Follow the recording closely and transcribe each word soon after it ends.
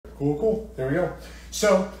Cool, cool. There we go.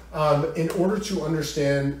 So in order to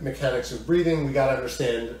understand mechanics of breathing, we got to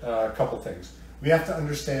understand a couple things. We have to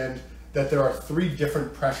understand that there are three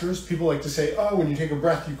different pressures. People like to say, oh, when you take a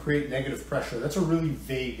breath, you create negative pressure. That's a really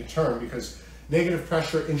vague term because negative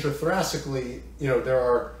pressure intrathoracically, there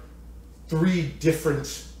are three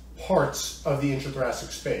different parts of the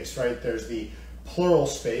intrathoracic space, right? There's the pleural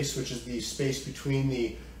space, which is the space between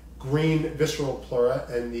the green visceral pleura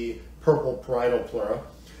and the purple parietal pleura.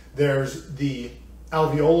 There's the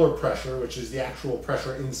alveolar pressure, which is the actual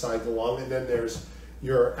pressure inside the lung, and then there's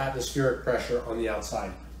your atmospheric pressure on the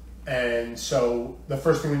outside. And so the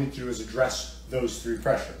first thing we need to do is address those three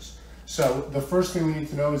pressures. So the first thing we need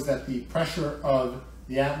to know is that the pressure of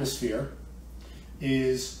the atmosphere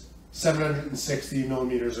is 760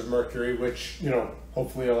 millimeters of mercury, which,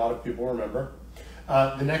 hopefully a lot of people remember.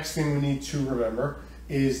 The next thing we need to remember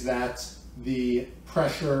is that the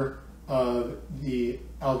pressure of the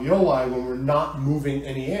alveoli when we're not moving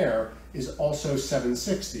any air is also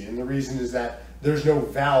 760. And the reason is that there's no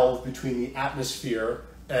valve between the atmosphere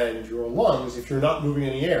and your lungs. If you're not moving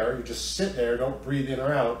any air, you just sit there, don't breathe in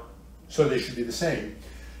or out, so they should be the same.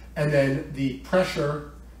 And then the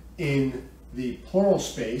pressure in the pleural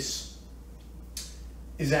space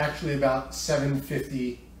is actually about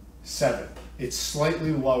 757. It's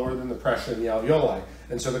slightly lower than the pressure in the alveoli.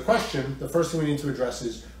 And so the first thing we need to address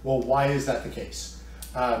is, well, why is that the case?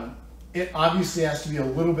 It obviously has to be a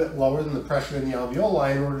little bit lower than the pressure in the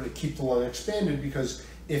alveoli in order to keep the lung expanded, because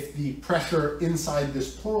if the pressure inside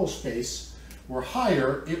this pleural space were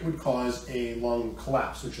higher, it would cause a lung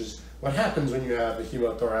collapse, which is what happens when you have a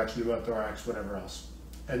hemothorax, pneumothorax, whatever else.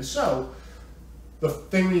 And so the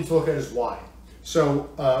thing we need to look at is why. So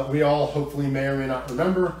we all hopefully may or may not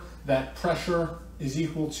remember that pressure is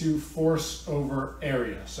equal to force over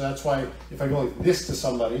area. So that's why if I go like this to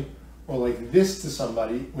somebody or like this to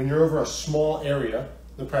somebody, when you're over a small area,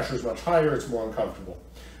 the pressure is much higher, it's more uncomfortable.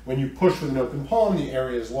 When you push with an open palm, the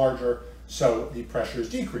area is larger, so the pressure is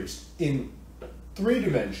decreased. In 3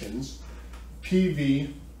 dimensions,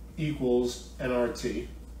 PV equals nRT,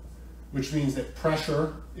 which means that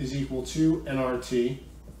pressure is equal to nRT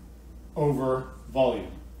over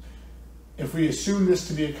volume. If we assume this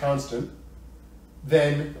to be a constant,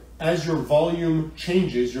 then as your volume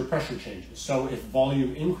changes, your pressure changes. So if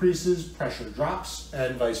volume increases, pressure drops,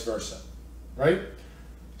 and vice versa, right?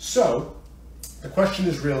 So the question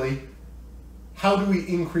is really, how do we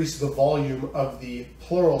increase the volume of the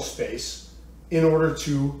pleural space in order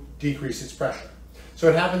to decrease its pressure? So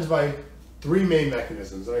it happens by 3 main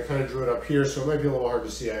mechanisms, and I kind of drew it up here, so it might be a little hard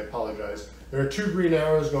to see, I apologize. There are 2 green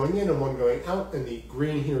arrows going in and 1 going out, and the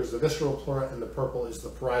green here is the visceral pleura and the purple is the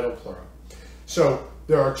parietal pleura. So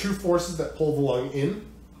there are 2 forces that pull the lung in.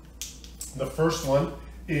 The first one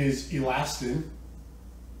is elastin,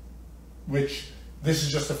 which this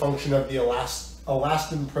is just a function of the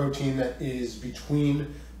elastin protein that is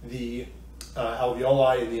between the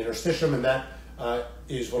alveoli and the interstitium, and that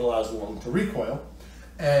is what allows the lung to recoil.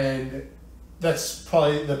 And that's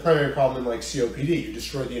probably the primary problem in like COPD. You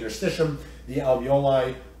destroy the interstitium, the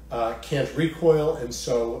alveoli can't recoil, and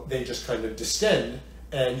so they just kind of distend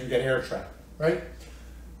and you get air trap, right?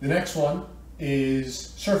 The next one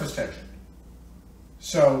is surface tension.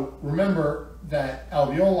 So remember that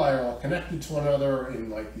alveoli are all connected to one another in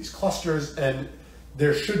like these clusters, and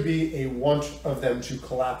there should be a want of them to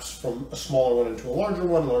collapse from a smaller one into a larger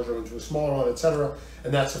one into a smaller one, etc.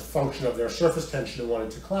 And that's a function of their surface tension and wanting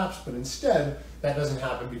to collapse, but instead that doesn't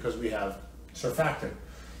happen because we have surfactant.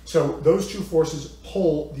 So those 2 forces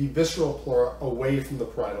pull the visceral pleura away from the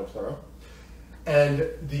parietal pleura, and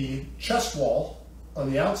the chest wall on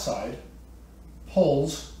the outside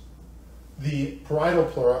pulls the parietal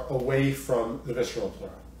pleura away from the visceral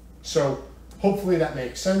pleura. So hopefully that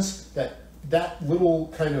makes sense, that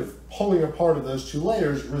little kind of pulling apart of those 2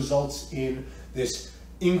 layers results in this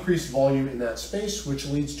increased volume in that space, which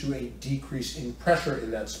leads to a decrease in pressure in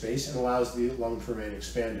that space and allows the lung to remain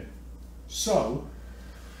expanded. So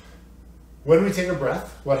when we take a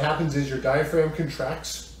breath, what happens is your diaphragm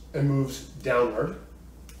contracts and moves downward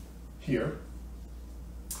here.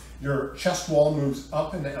 Your chest wall moves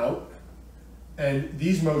up and out, and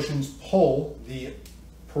these motions pull the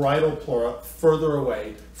parietal pleura further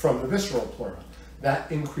away from the visceral pleura.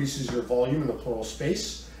 That increases your volume in the pleural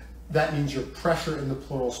space. That means your pressure in the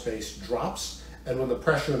pleural space drops, and when the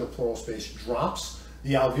pressure in the pleural space drops,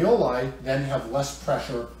 the alveoli then have less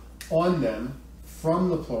pressure on them from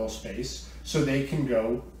the pleural space, so they can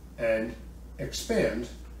go and expand.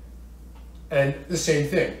 And the same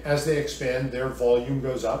thing, as they expand, their volume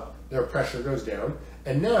goes up, their pressure goes down,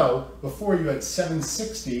 and now, before you had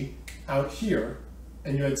 760 out here,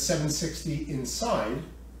 and you had 760 inside,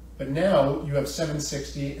 but now you have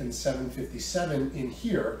 760 and 757 in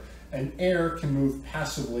here, and air can move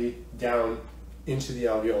passively down into the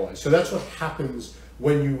alveoli. So that's what happens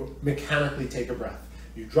when you mechanically take a breath.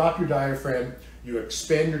 You drop your diaphragm, you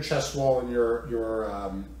expand your chest wall,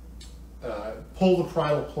 and pull the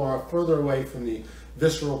parietal pleura further away from the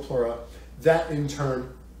visceral pleura. That in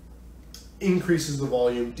turn increases the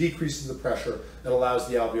volume, decreases the pressure, and allows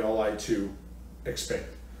the alveoli to expand.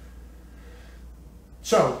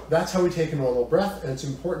 So that's how we take a normal breath, and it's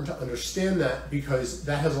important to understand that because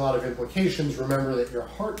that has a lot of implications. Remember that your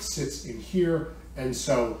heart sits in here, and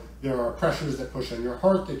so there are pressures that push on your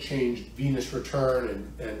heart that change venous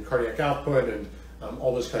return and cardiac output and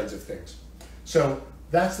all those kinds of things. So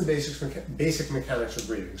that's the basic mechanics of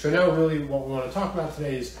breathing. So now really what we want to talk about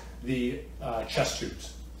today is the chest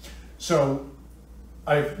tubes. So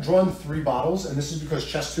I've drawn 3 bottles, and this is because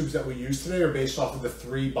chest tubes that we use today are based off of the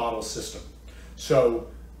 3-bottle system. So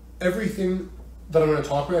everything that I'm going to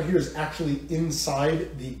talk about here is actually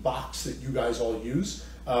inside the box that you guys all use,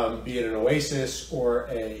 be it an Oasis or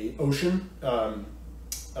a Ocean. Oh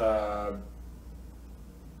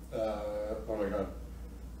my God.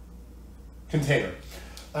 Container.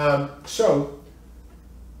 So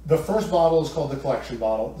the first bottle is called the collection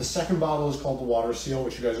bottle. The second bottle is called the water seal,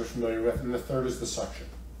 which you guys are familiar with, and the third is the suction.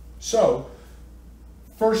 So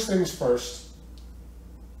first things first,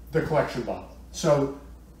 the collection bottle. So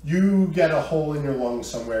you get a hole in your lung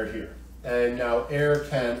somewhere here, and now air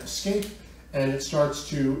can escape, and it starts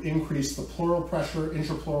to increase the pleural pressure,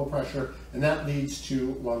 intrapleural pressure, and that leads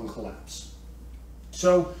to lung collapse.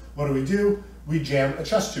 So what do? We jam a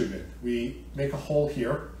chest tube in. We make a hole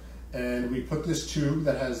here, and we put this tube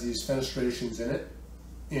that has these fenestrations in it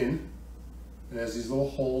in. It has these little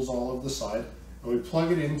holes all over the side, and we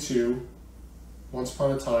plug it into, once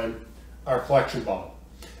upon a time, our collection bottle.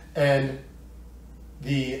 And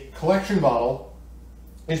the collection bottle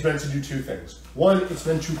is meant to do 2 things. One, it's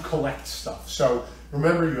meant to collect stuff. So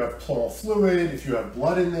remember, you have pleural fluid. If you have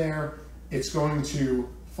blood in there, it's going to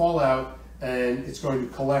fall out and it's going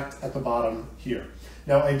to collect at the bottom here.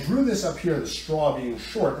 Now I drew this up here, the straw being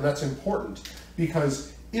short, and that's important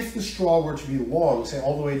because if the straw were to be long, say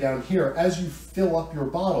all the way down here, as you fill up your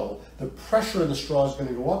bottle, the pressure in the straw is going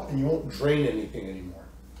to go up and you won't drain anything anymore.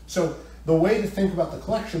 So the way to think about the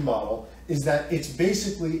collection bottle is that it's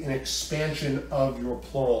basically an expansion of your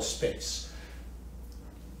pleural space.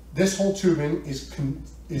 This whole tubing is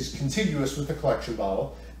contiguous with the collection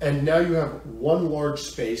bottle, and now you have one large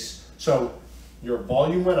space. So your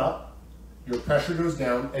volume went up, your pressure goes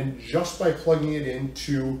down, and just by plugging it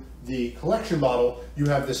into the collection bottle, you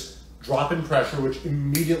have this drop in pressure, which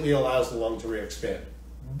immediately allows the lung to re-expand.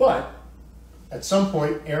 But at some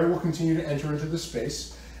point, air will continue to enter into the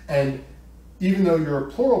space, and even though your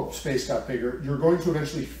pleural space got bigger, you're going to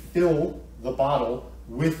eventually fill the bottle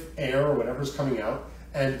with air or whatever's coming out,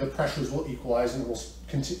 and the pressures will equalize and it will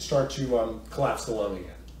start to collapse the lung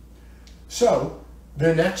again. So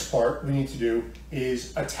the next part we need to do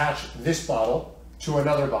is attach this bottle to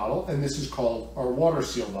another bottle, and this is called our water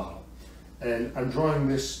seal bottle. And I'm drawing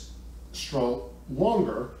this straw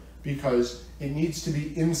longer because it needs to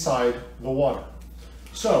be inside the water.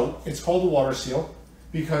 So it's called the water seal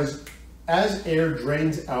because as air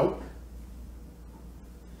drains out,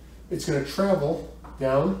 it's going to travel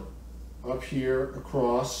down, up here,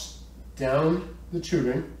 across, down the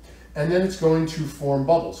tubing, and then it's going to form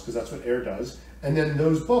bubbles because that's what air does. And then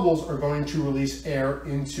those bubbles are going to release air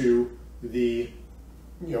into the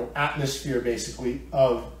atmosphere, basically,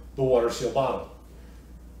 of the water seal bottle.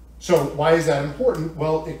 So why is that important?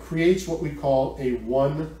 Well, it creates what we call a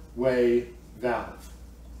one-way valve.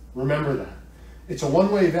 Remember that. It's a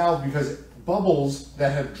one-way valve because bubbles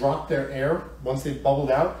that have dropped their air, once they've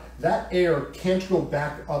bubbled out, that air can't go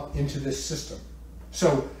back up into this system.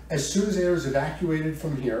 So as soon as air is evacuated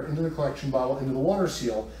from here into the collection bottle, into the water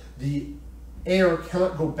seal, the air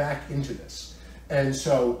cannot go back into this. And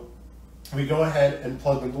so we go ahead and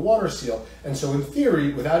plug them to water seal. And so in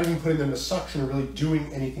theory, without even putting them to suction or really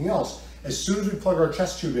doing anything else, as soon as we plug our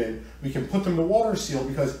chest tube in, we can put them to water seal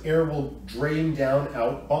because air will drain down,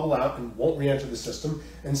 out, bubble out, and won't re-enter the system.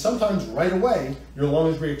 And sometimes right away, your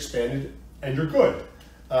lung is re-expanded and you're good.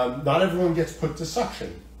 Not everyone gets put to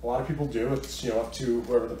suction. A lot of people do. It's up to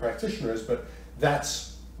whoever the practitioner is, but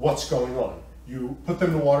that's what's going on. You put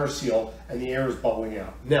them to water seal and the air is bubbling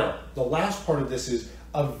out. Now, the last part of this is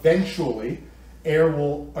eventually air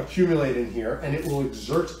will accumulate in here and it will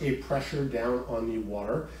exert a pressure down on the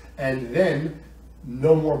water, and then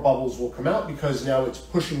no more bubbles will come out because now it's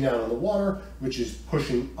pushing down on the water, which is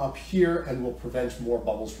pushing up here and will prevent more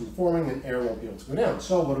bubbles from forming, and air won't be able to go down.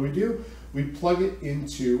 So what do? We plug it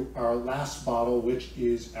into our last bottle, which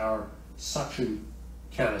is our suction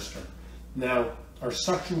canister. Now, our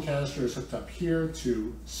suction canister is hooked up here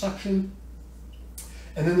to suction.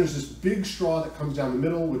 And then there's this big straw that comes down the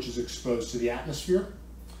middle, which is exposed to the atmosphere.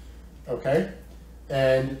 Okay?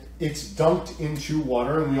 And it's dunked into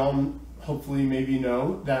water, and we all hopefully maybe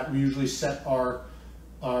know that we usually set our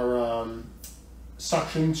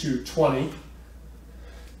suction to 20.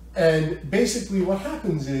 And basically what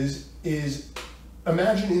happens is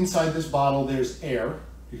imagine inside this bottle there's air,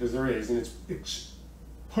 because there is, and it's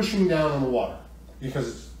pushing down on the water,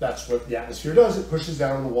 because that's what the atmosphere does. It pushes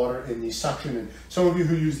down on the water in the suction. And some of you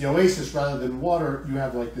who use the Oasis rather than water, you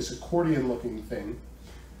have like this accordion looking thing,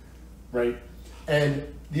 right? And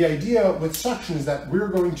the idea with suction is that we're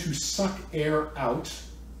going to suck air out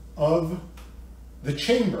of the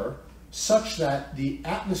chamber such that the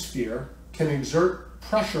atmosphere can exert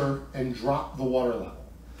pressure and drop the water level.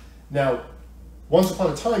 Now, once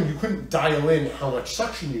upon a time, you couldn't dial in how much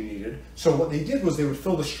suction you needed. So what they did was they would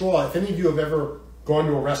fill the straw. If any of you have ever gone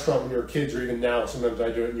to a restaurant when you were kids, or even now, sometimes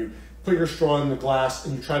I do it, and you put your straw in the glass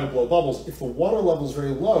and you try to blow bubbles, if the water level is very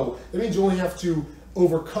low, that means you only have to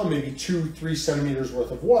overcome maybe 2-3 centimeters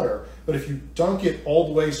worth of water. But if you dunk it all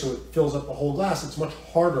the way so it fills up the whole glass, it's much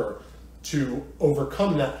harder to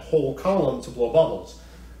overcome that whole column to blow bubbles.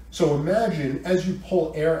 So imagine as you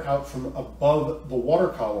pull air out from above the water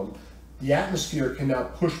column, the atmosphere can now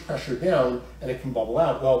push pressure down and it can bubble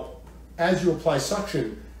out. Well, as you apply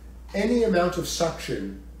suction, any amount of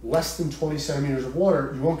suction less than 20 centimeters of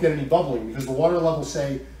water, you won't get any bubbling, because the water level,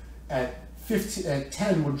 say, at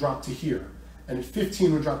 10 would drop to here, and at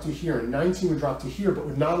 15 would drop to here, and 19 would drop to here, but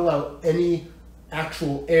would not allow any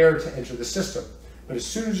actual air to enter the system. But as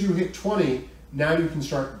soon as you hit 20, now you can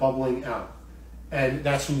start bubbling out. And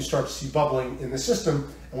that's when you start to see bubbling in the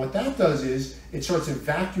system. And what that does is it starts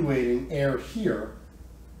evacuating air here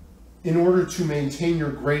in order to maintain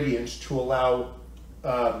your gradient to allow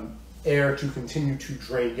air to continue to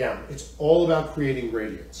drain down. It's all about creating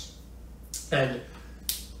gradients. And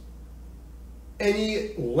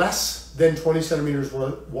any less than 20 centimeters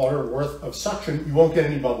water worth of suction, you won't get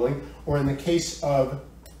any bubbling. Or in the case of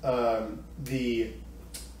the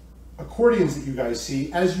accordions that you guys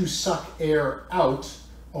see, as you suck air out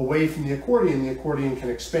away from the accordion can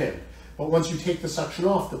expand. But once you take the suction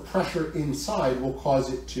off, the pressure inside will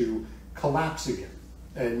cause it to collapse again.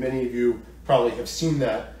 And many of you probably have seen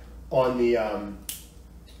that on the,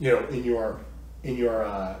 in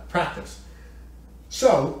your practice.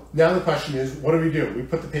 So now the question is, what do? We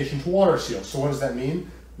put the patient to water seal. So what does that mean?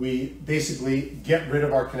 We basically get rid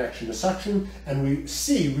of our connection to suction, and we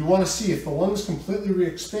want to see if the lung is completely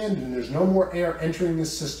re-expanded and there's no more air entering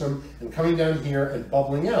this system and coming down here and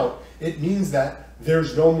bubbling out. It means that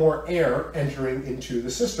there's no more air entering into the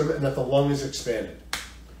system and that the lung is expanded.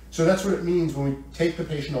 So that's what it means when we take the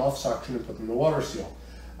patient off suction and put them to water seal.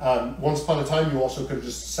 Once upon a time, you also could have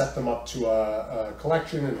just set them up to a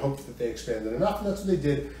collection and hoped that they expanded enough, and that's what they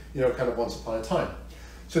did, kind of once upon a time.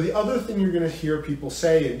 So the other thing you're going to hear people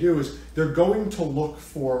say and do is they're going to look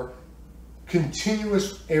for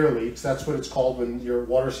continuous air leaks. That's what it's called when your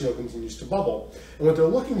water seal continues to bubble. And what they're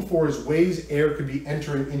looking for is ways air could be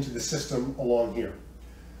entering into the system along here.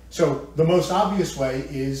 So the most obvious way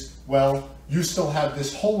is, well, you still have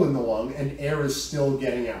this hole in the lung and air is still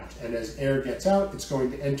getting out. And as air gets out, it's going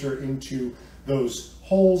to enter into those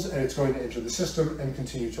holes and it's going to enter the system and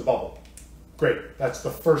continue to bubble. Great, that's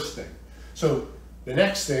the first thing. So the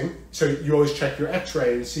next thing, so you always check your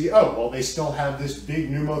x-ray and see, oh, well, they still have this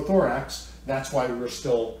big pneumothorax. That's why we're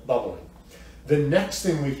still bubbling. The next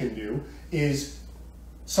thing we can do is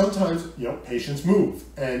sometimes, patients move,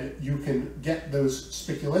 and you can get those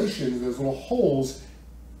spiculations, those little holes,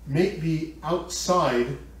 maybe outside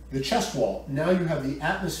the chest wall. Now you have the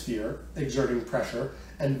atmosphere exerting pressure,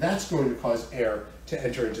 and that's going to cause air to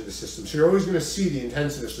enter into the system. So you're always going to see the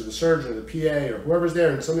intensivist or the surgeon or the PA or whoever's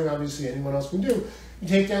there, and something obviously anyone else can do. You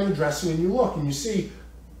take down the dressing and you look and you see,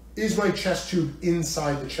 is my chest tube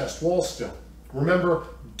inside the chest wall still? Remember,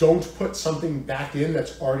 don't put something back in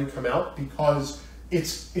that's already come out, because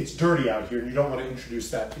it's dirty out here and you don't want to introduce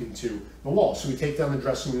that into the wall. So we take down the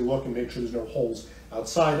dressing, we look and make sure there's no holes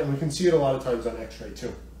outside, and we can see it a lot of times on x-ray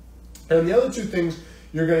too. And the other two things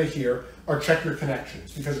you're going to hear are check your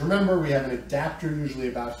connections, because remember, we have an adapter usually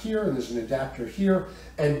about here and there's an adapter here,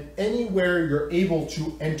 and anywhere you're able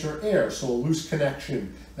to enter air, so a loose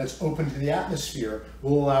connection that's open to the atmosphere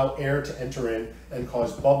will allow air to enter in and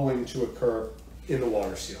cause bubbling to occur in the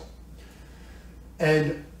water seal.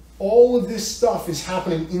 And all of this stuff is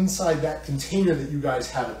happening inside that container that you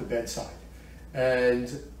guys have at the bedside. And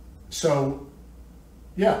so,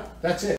 yeah, that's it.